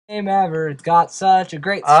Game ever. It's got such a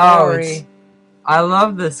great Oh, story. I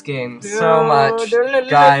love this game so much,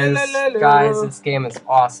 guys. Guys, this game is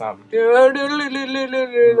awesome. Love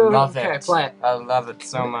Okay, it. play it. I love it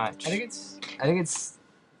so much. I think it's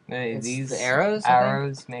These the arrows.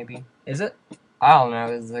 arrows, maybe. Is it? I don't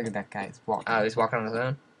know. Look at that guy. He's walking. Oh, he's walking on his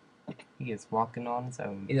own. He is walking on his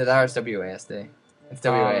own. Either that or it's WASD. It's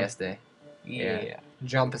WASD. Yeah.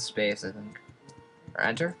 Jump is space, I think. Or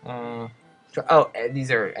enter. Uh,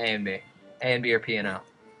 These are A and B. A and B are P and O.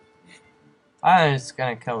 I'm just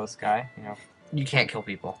gonna kill this guy. You know. You can't kill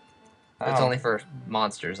people. It's only for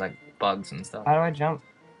monsters like bugs and stuff. How do I jump?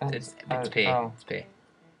 It's P. Oh. It's P.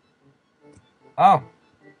 Oh.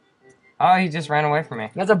 Oh, he just ran away from me.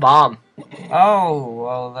 That's a bomb. Oh,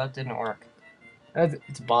 well, that didn't work.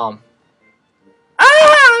 It's a bomb.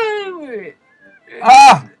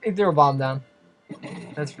 Ah! He threw a bomb down.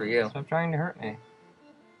 That's for you. Stop trying to hurt me.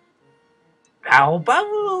 Ow,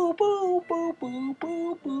 boo, boo, boo, boo,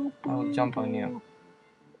 boo, boo, I'll jump on you.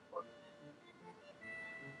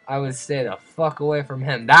 I would stay the fuck away from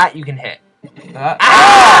him. That you can hit.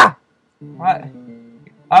 Ah! What?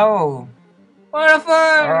 Oh. What a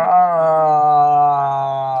fun!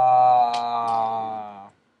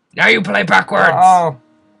 Now you play backwards.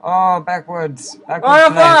 Oh, backwards. What a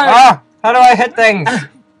Backwards. fun! How do I hit things?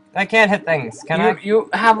 I can't hit things. Can I? You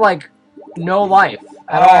have like no life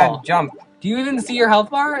at How do all. I jump? Do you even see your health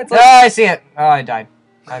bar? It's Oh, like I see it. Oh, I died.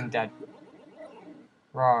 I'm dead.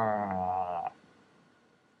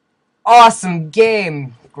 Awesome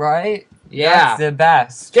game, right? yeah. That's the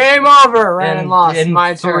best. Game over. Ranen lost. In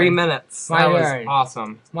My 3 turn. minutes. My That was turn.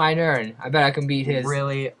 awesome. It's my turn. I bet I can beat his.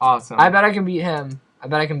 Really awesome. I bet I can beat him. I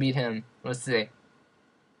bet I can beat him. Let's see.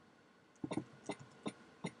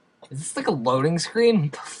 Is this like a loading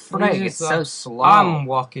screen? Frick, it's so slow. I'm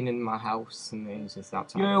walking in my house and he's just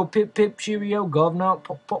outside. Yo, pip pip cheerio, governor,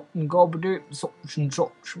 pop pop and gobble I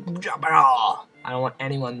don't want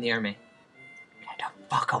anyone near me. Get the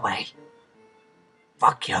fuck away.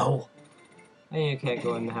 Fuck you. Hey, you can't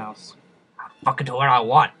go in the house. I'll fucking do what I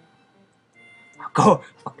want. I'll go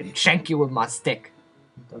fucking shank you with my stick.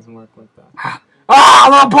 It doesn't work like that. Ah,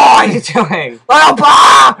 little What are you boy! doing? Little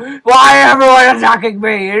boy! Why are everyone attacking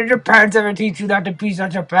me? Did your parents ever teach you not to be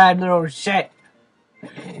such a bad little shit?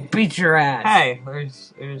 Beat your ass. Hey,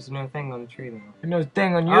 there's no thing on the tree though. There's no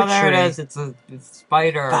thing on your Oh, there tree. it is. It's a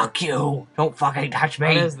spider. Fuck you. Don't fucking touch me.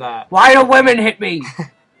 What is that? Why do women hit me?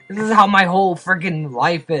 This is how my whole freaking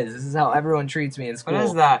life is. This is how everyone treats me in school. What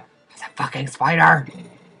is that? It's a fucking spider.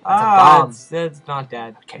 Oh, bomb. it's not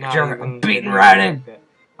dead. I'm beating Ranen.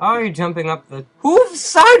 Oh, you're jumping up the... Whose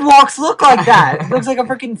sidewalks look like that? It looks like a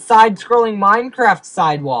freaking side-scrolling Minecraft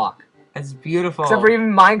sidewalk. It's beautiful. Except for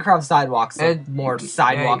even Minecraft sidewalks look more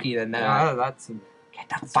sidewalky than that. Yeah, that's a... Get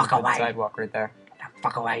the fuck away. Sidewalk right there. Get the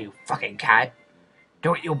fuck away, you fucking cat.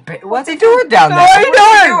 Do it, you bitch. What's he doing down there? What are you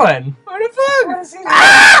What's he doing? What the fuck? What is he doing?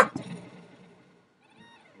 Ah!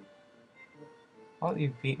 Well,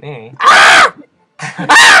 you beat me. Ah!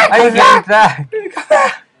 I beat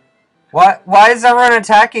that. What? Why is everyone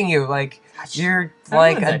attacking you? Like you're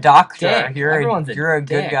like Everyone's a a doctor. dick. You're Everyone's a good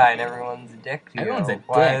dick. guy, and everyone's a dick to you. Everyone's a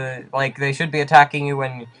Why, like they should be attacking you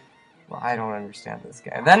when. Well, I don't understand this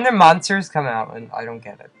game. Then the monsters come out, and I don't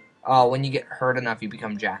get it. Oh, when you get hurt enough, you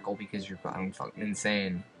become Jekyll because you're fucking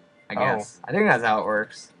insane. I guess. I think that's how it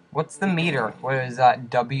works. What's the meter? What is that?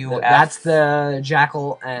 WF. That's the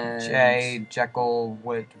Jekyll and Jekyll.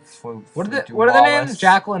 What are the names?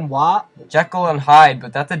 Jekyll and what? Jekyll and Hyde,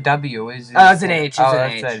 but that's a W. Oh, it's an H. It's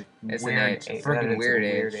an H. It's It's an H. A freaking weird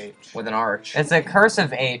H with an arch. It's a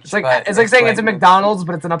cursive H. It's like saying it's a McDonald's,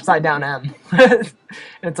 but it's an upside down M.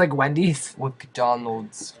 It's like Wendy's.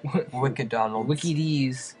 Wickdonald's. Wickedonald's.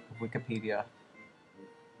 WikiDees. Wikipedia.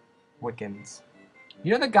 Wiccans.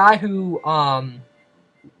 You know the guy who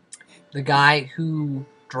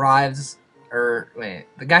drives,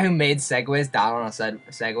 the guy who made Segways died on a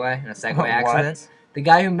Segway in a Segway accident. The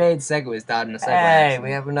guy who made Segways died in a Segway accident.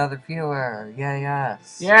 We have another viewer.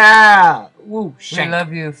 Yes. Yeah! Woo, We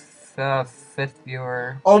love you, fifth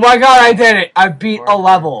viewer. Oh my god, I did it! I beat a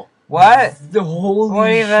level. What? The holy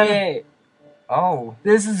What even? shit. Oh.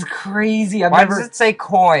 This is crazy. Why does it say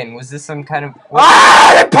coin? Was this some kind of...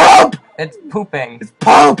 Ah! It's poop! It's pooping. It's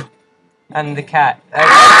poop! And the cat.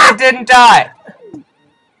 It didn't die!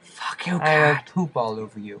 Fuck you, I cat. have poop all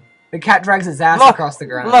over you. The cat drags its ass across the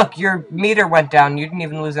ground. Look, your meter went down. You didn't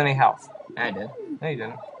even lose any health. I did. No, you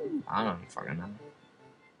didn't. I don't fucking know.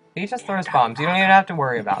 He just throws bombs. You don't even have to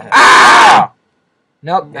worry about him. Ah!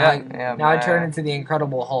 Nope. Yeah, now I turn into the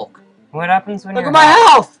Incredible Hulk. What happens when Look you're at my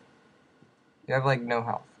health! You have, like, no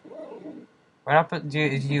health. What happens? Do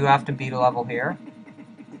you have to beat a level here?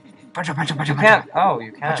 Punch him, punch him, punch You him, punch can't. him. Oh,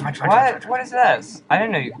 you Punch, can. punch, punch, What? punch, punch, What is this? I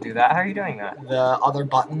didn't know you could do that. How are you doing that? The other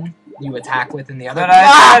button you attack with in the other. But I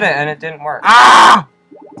tried it and it didn't work. Ah!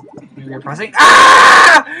 You're pressing.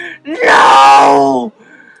 Ah! No!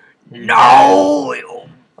 No!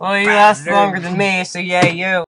 Well, you last longer than me, so yeah, you.